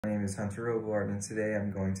My name is Hunter Robillard, and today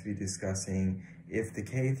I'm going to be discussing if the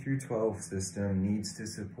K-12 system needs to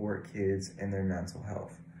support kids and their mental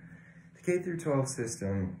health. The K-12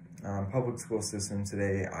 system, public school system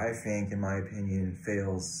today, I think, in my opinion,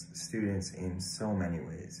 fails students in so many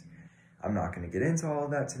ways. I'm not going to get into all of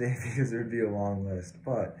that today because there would be a long list,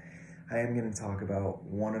 but I am going to talk about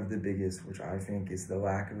one of the biggest, which I think is the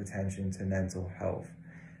lack of attention to mental health.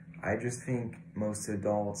 I just think most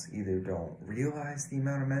adults either don't realize the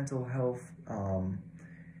amount of mental health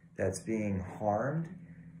that's being harmed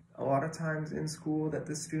a lot of times in school that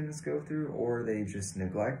the students go through, or they just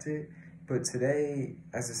neglect it. But today,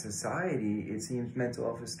 as a society, it seems mental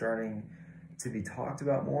health is starting to be talked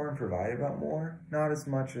about more and provided about more. Not as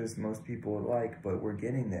much as most people would like, but we're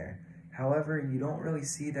getting there. However, you don't really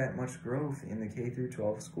see that much growth in the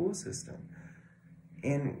K-12 school system.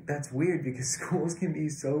 And that's weird because schools can be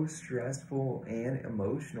so stressful and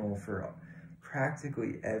emotional for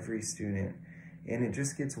practically every student. And it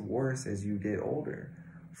just gets worse as you get older.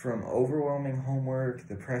 From overwhelming homework,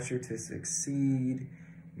 the pressure to succeed,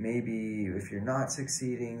 maybe if you're not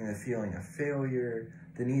succeeding, the feeling of failure,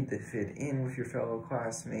 the need to fit in with your fellow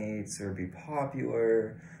classmates or be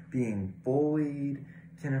popular, being bullied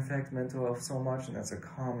can affect mental health so much, and that's a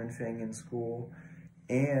common thing in school.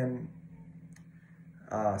 And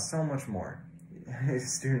so much more.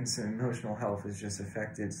 Students' emotional health is just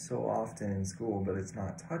affected so often in school, but it's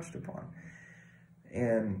not touched upon.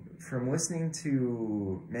 And from listening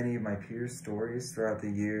to many of my peers' stories throughout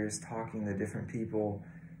the years, talking to different people,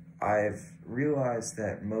 I've realized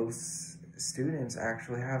that most students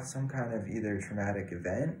actually have some kind of either traumatic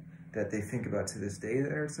event that they think about to this day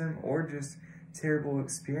that hurts them, or just terrible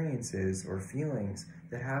experiences or feelings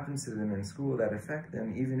that happen to them in school that affect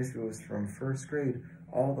them, even if it was from first grade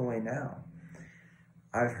all the way now.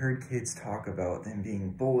 I've heard kids talk about them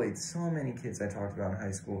being bullied. So many kids I talked about in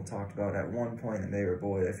high school talked about at one point that they were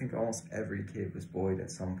bullied. I think almost every kid was bullied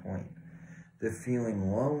at some point. The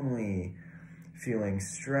feeling lonely, feeling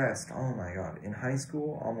stressed. Oh my God. In high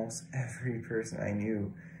school, almost every person I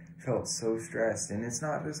knew felt so stressed. And it's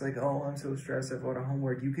not just like, oh, I'm so stressed, I've got a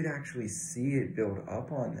homework. You could actually see it build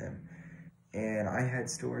up on them. And I had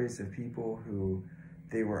stories of people who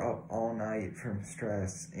they were up all night from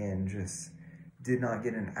stress and just did not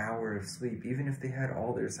get an hour of sleep, even if they had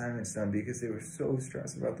all their assignments done, because they were so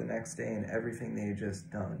stressed about the next day and everything they had just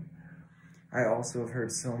done. I also have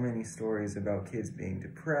heard so many stories about kids being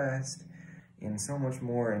depressed and so much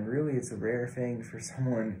more, and really it's a rare thing for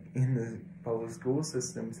someone in the public school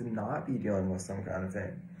system to not be dealing with some kind of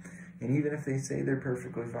thing. And even if they say they're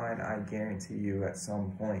perfectly fine, I guarantee you at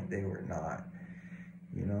some point they were not,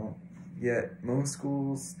 you know? Yet most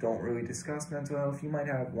schools don't really discuss mental health. You might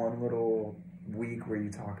have one little week where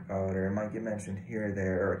you talk about it, or it might get mentioned here or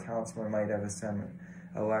there, or a counselor might have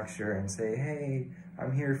a lecture and say, hey,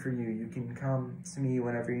 I'm here for you. You can come to me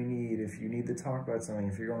whenever you need. If you need to talk about something,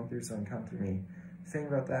 if you're going through something, come to me. The thing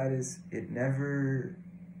about that is it never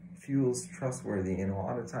feels trustworthy, and a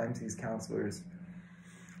lot of times these counselors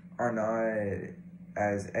are not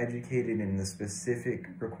as educated in the specific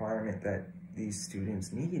requirement that these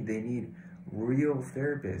students need. They need real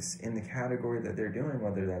therapists in the category that they're doing,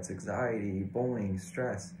 whether that's anxiety, bullying,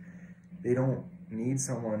 stress. They don't need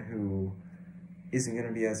someone who isn't going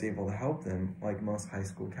to be as able to help them like most high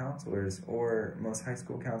school counselors, or most high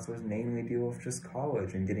school counselors mainly deal with just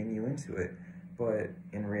college and getting you into it. But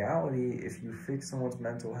in reality, if you fix someone's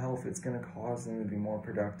mental health, it's going to cause them to be more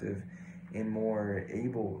productive and more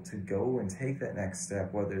able to go and take that next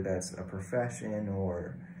step, whether that's a profession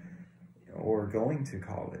or going to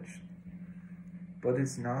college. But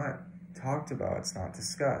it's not talked about, it's not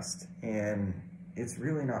discussed, and it's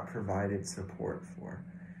really not provided support for,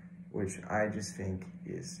 which I just think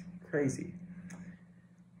is crazy.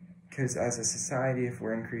 Because as a society, if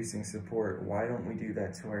we're increasing support, why don't we do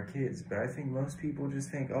that to our kids? But I think most people just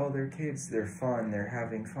think, oh, they're kids, they're fun, they're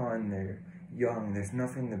having fun, they're young, there's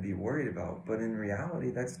nothing to be worried about. But in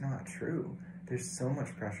reality, that's not true. There's so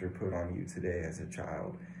much pressure put on you today as a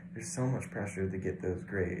child. There's so much pressure to get those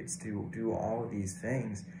grades, to do all of these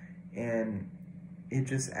things. And it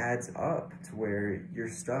just adds up to where you're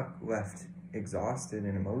stuck, left exhausted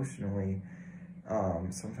and emotionally,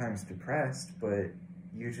 sometimes depressed, but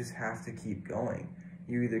you just have to keep going.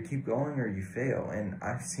 You either keep going or you fail. And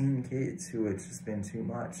I've seen kids who it's just been too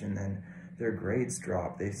much, and then their grades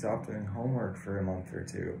drop. They stop doing homework for a month or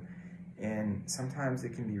two. And sometimes it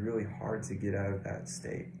can be really hard to get out of that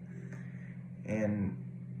state. And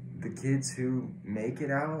the kids who make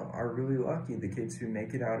it out are really lucky. The kids who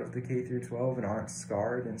make it out of the K-12 and aren't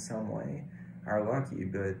scarred in some way are lucky,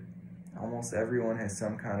 but almost everyone has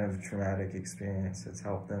some kind of traumatic experience that's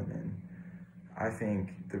helped them, and I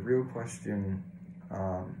think the real question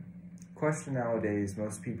nowadays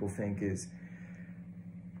most people think is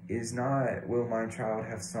not, will my child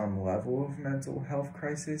have some level of mental health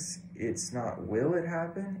crisis? It's not, will it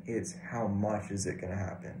happen? It's how much is it going to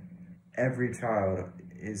happen? Every child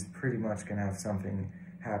is pretty much going to have something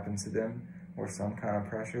happen to them, or some kind of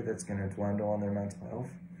pressure that's going to dwindle on their mental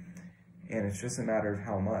health. And it's just a matter of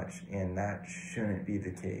how much, and that shouldn't be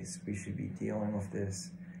the case. We should be dealing with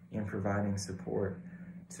this and providing support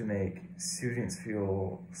to make students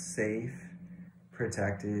feel safe,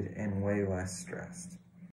 protected, and way less stressed.